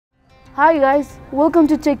Hi guys, welcome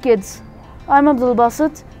to Tech Kids. I'm Abdul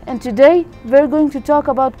Basit and today we're going to talk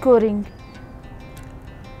about coding.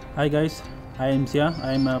 Hi guys, I am Zia.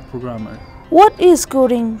 I am a programmer. What is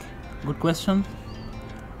coding? Good question.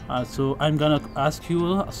 So I'm gonna ask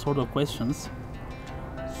you a sort of questions.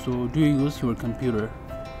 So do you use your computer?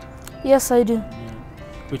 Yes, I do. Yeah.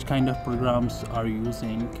 Which kind of programs are you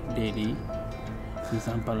using daily? For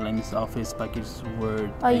example, MS Office, packages,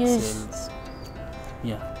 Word, Excel.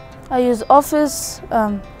 I use Office,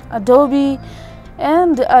 Adobe,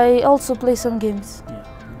 and I also play some games. Yeah,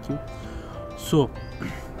 thank you. So,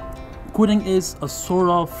 coding is a sort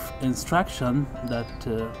of instruction that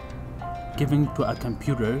giving to a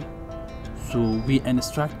computer. So we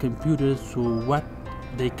instruct computers so what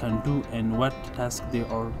they can do and what task they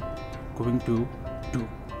are going to do.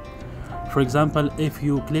 For example, if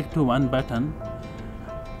you click to one button,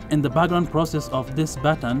 in the background process of this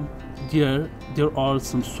button, there are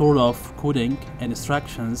some sort of coding and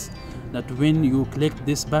instructions that when you click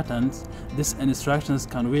these buttons, these instructions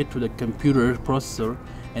can wait to the computer processor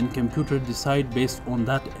and computer decide based on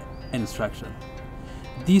that instruction.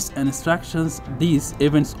 These instructions, these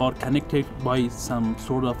events are connected by some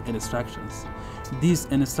sort of instructions. These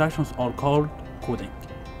instructions are called coding.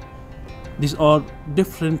 These are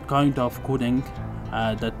different kind of coding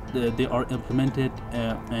that they are implemented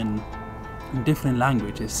in different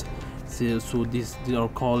languages. So they are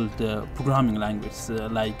called programming languages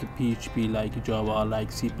like PHP, like Java,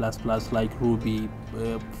 like C++, like Ruby,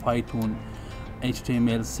 Python,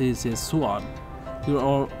 HTML, CSS, so on. There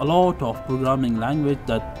are a lot of programming language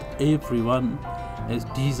that everyone is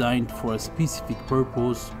designed for a specific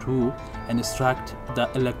purpose to instruct the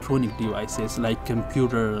electronic devices like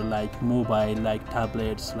computer, like mobile, like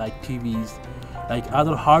tablets, like TVs, like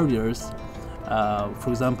other hardwares, for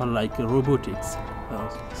example, like robotics.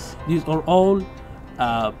 These are all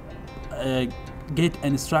get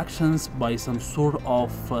instructions by some sort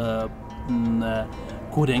of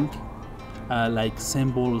coding, like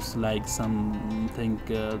symbols, like something,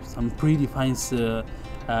 some predefined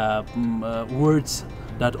words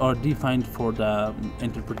that are defined for the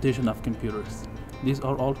interpretation of computers. These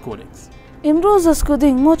are all codings. امروز از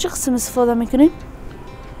کدینگ ما چه قسم استفاده میکنیم؟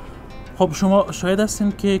 خب شما شاید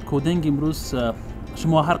هستین که کدینگ امروز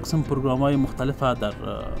شما هر قسم پروگرام‌های مختلف در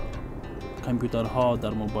کامپیوترها، در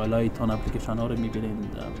موبایل‌هایتان، اپلیکیشن‌ها رو می‌بینید.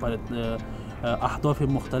 برای اهداف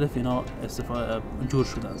مختلف اینا جور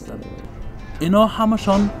شده هستند. اینا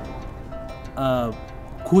همشان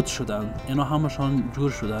کد شدن، اینا همشان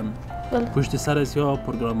جور شدن. پشت سر از یا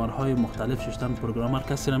پروگرامرهای مختلف شدن. پروگرامر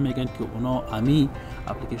کسی را میگن که اونا امی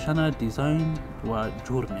اپلیکیشن دیزاین و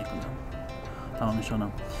جور میکنن.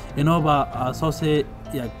 تمامشان اینا با اساس یک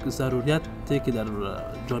ضروریتی که در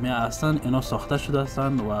جامعه هستن اینا ساخته شده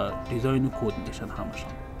هستن و دیزاین و کد میشن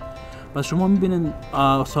همشان. پس شما میبینین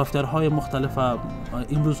سافتورهای مختلف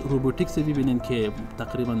امروز روبوتیکس ببینین که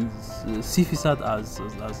تقریبا 30% از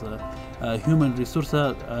هیومن ریسورس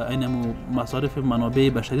این مصارف منابع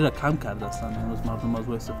بشری را کم کرده هستند. امروز مردم از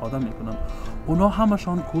او استفاده میکنن. اونا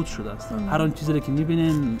همشان کد شده هستند. هر آن چیزی که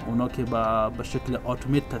میبینین اونا که به شکل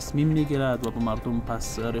اتومات تصمیم میگیرد و به مردم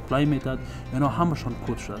پس ریپلای میداد، اینا همشان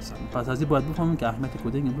کد شده هستند. پس از این باید بفهمیم که اهمیت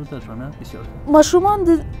کدینگ امروز در جامعه بسیار است. ما شما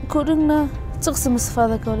کدینگ نه چه قسم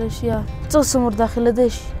استفاده کولش یا چه قسم داخل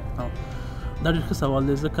دش؟ در این سوال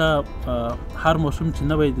دیزه که هر ماشوم چې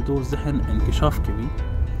نوی د دو ذهن انکشاف کوي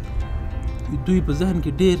دوی په ذهن کې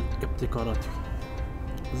ډیر ابتکارات وي،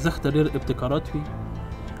 زښت ډیر ابتکارات وي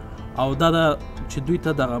او دا چې دوی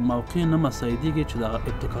ته دغه موقع نه مساعدېږي چې دغه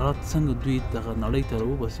ابتکارات څنګه دوی دغه نړۍ ته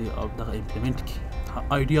راوباسي او دغه امپلیمنټ کړي.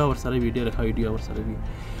 آیډیا ورسره وي، ډېره ښه آیډیا ورسره وي،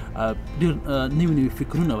 ډېر نوي نوي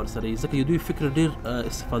فکرونه ورسره وي، ځکه دوی فکر ډېر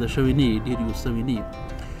استفاده شوی نه وي، ډېر یوز شوی نه وي.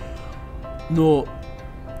 نو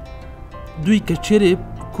دوی که چیرې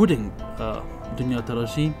کوډینګ دنیا ته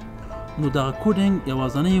راشي نو دغه کوډینګ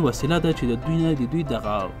یوازینۍ وسیله ده چې د دوی نه د دوی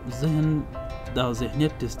دغه ذهن دغه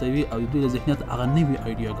ذهنیت تستوي او د دوی د ذهنیت هغه نوي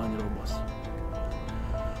آیډیاګانې راوباسي.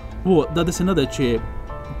 هو دا داسې نه ده چې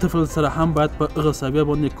طفل سره هم باید په هغه سویه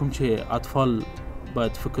باندې کوم چې اطفال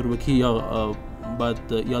باید فکر وکړي یا باید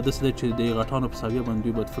یا داسې ده چې د غټانو په سویه باندې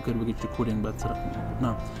دوی باید فکر وکړي چې کوډینګ باید سره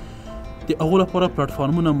نه. د هغو لپاره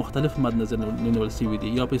پلټفارمونه مختلف مد نظر نیول شوي دي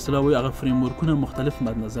یا په اصطلاح وایي هغه فریم ورکونه مختلف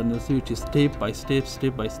مد نظر نیول شوي چې سټیپ بای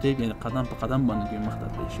سټیپ یعنې قدم په قدم باندې دوی مخته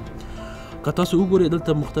تللی شي. که تاسو وګورئ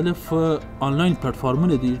دلته مختلف آنلاین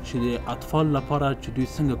پلټفارمونه دي چې د اطفال لپاره چې دوی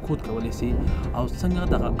څنګه کود کولی شي او څنګه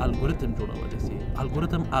دغه الګوریتم جوړولی شي.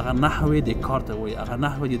 الګوریتم هغه نحوې د کار ته وایي، هغه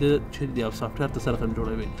نحوې د ده چې د یو سافټویر ته سره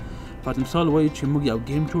جوړوي. په مثال وایي چې موږ یو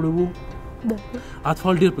گیم جوړوو،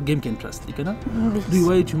 اطفال ډېر په گیم کې انټرست لري که نه، دوی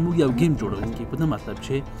وایي چې موږ یو گیم جوړوو. په دې مطلب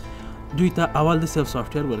چې دوی ته اول د سیف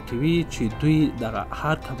سافټویر ورکوي چې دوی د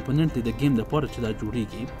هر کمپوننت د گیم لپاره چې دا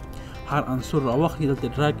جوړیږي هر عنصر راوخلي دلته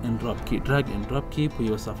ډراګ اند ډراپ کی په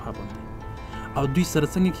یو صفحه باندې او دوی سره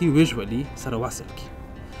څنګه کې ویژوالي سره وصل کی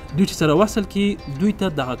دوی چې سره وصل کی دوی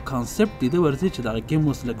ته د کانسپټ د ورځي چې د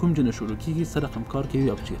گیم وسله کوم جن شروع کیږي سره همکار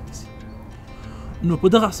کوي او چیرته نو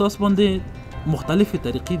په دغه اساس باندې مختلفې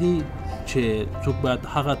طریقې دي چې څوک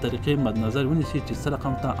باید هغه طریقې مد نظر ونیسي چې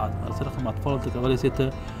سره هم اطفال ته کولی شي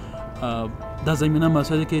ته دا زمینه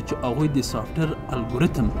مساله کې چې هغوی د سافټویر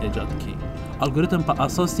الګوریتم ایجاد کړي الګوریتم په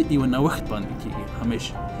اساس یو نوښت باندې کېږي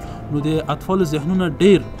همیشه نو د اطفالو ذهنونه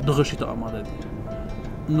ډېر دغه شي ته آماده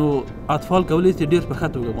دي نو اطفال کولی شي ډېر په ښه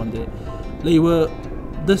توګه باندې له یوه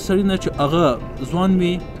د سړي نه چې هغه ځوان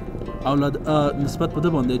وي او نسبت په ده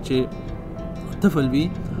باندې چې طفل وي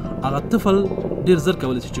هغه طفل ډېر زر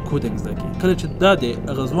کولی شي چې کوډینګ زده کړي کله چې دا د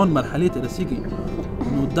هغه ځوان مرحلې ته رسیږي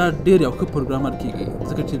نو دا ډېر یو ښه پروګرامر کېږي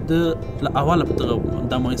ځکه چې د له اوله په دغه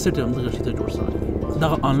دا مایندسیټ هم دغه شي ته جوړ شوی دی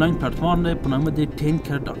دغه آنلاین پلیټفارم دی په نامه دی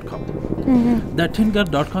tinker.com دا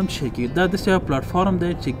tinker.com چې کوي دا داسې یو پلیټفارم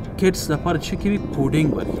دی چې کډس لپاره چې کوي کوډینګ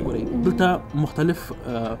ورکوي دلته مختلف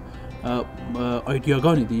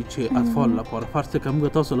ایډیاګانې دي چې اطفال لپاره فرض کړه موږ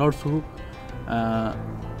تاسو لاړ شو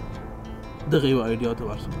دغه یو ایډیا ته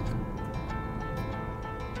ورسو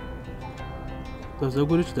تاسو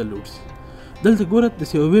ګورئ چې دا لوډ شي دلته ګوره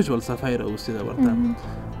داسې یو ویژوال صفحه یې راوستې ده ورته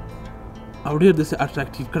او ډېر داسې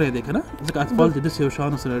اټراکټیو کړی دی که نه ځکه اطفال د داسې یو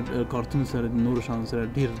شیانو سره کارتون سره د نورو شیانو سره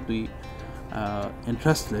ډېر دوی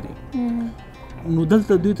انټرسټ لري نو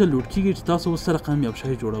دلته دوی ته لوډ کېږي چې تاسو اوس سره کامیاب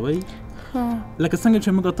شی جوړوئ لکه څنګه چې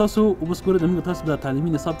موږ تاسو اوس ګورئ د موږ تاسو د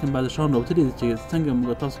تعلیمي نصاب کې بعضې شیان راوتلي دي چې څنګه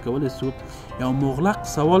موږ تاسو کولی شو یو مغلق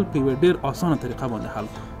سوال په یوه ډېر اسانه طریقه باندې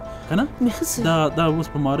حل کړو که نه دا اوس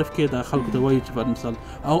په معارف کې د خلکو ته وایي چې پر مثال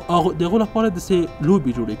او د هغو لپاره داسې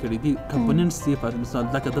لوبې جوړې کړي دي کمپوننټس دي پر مثال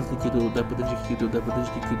لکه دلته کېدو دا په دجې کې کېدو دا په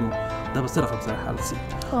دجې کې کېدو دا به سره هم سره حل شي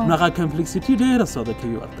نو هغه کمپلیکسیټي ډېره ساده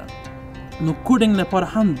کوي ورته نو کوډینګ لپاره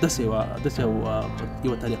هم داسې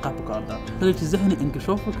یوه طریقه پکار ده کله چې ذهن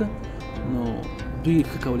انکشاف وکړه نو دوی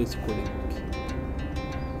ښه کولی شي کوډینګ وکړي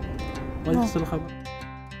وایي څه خبر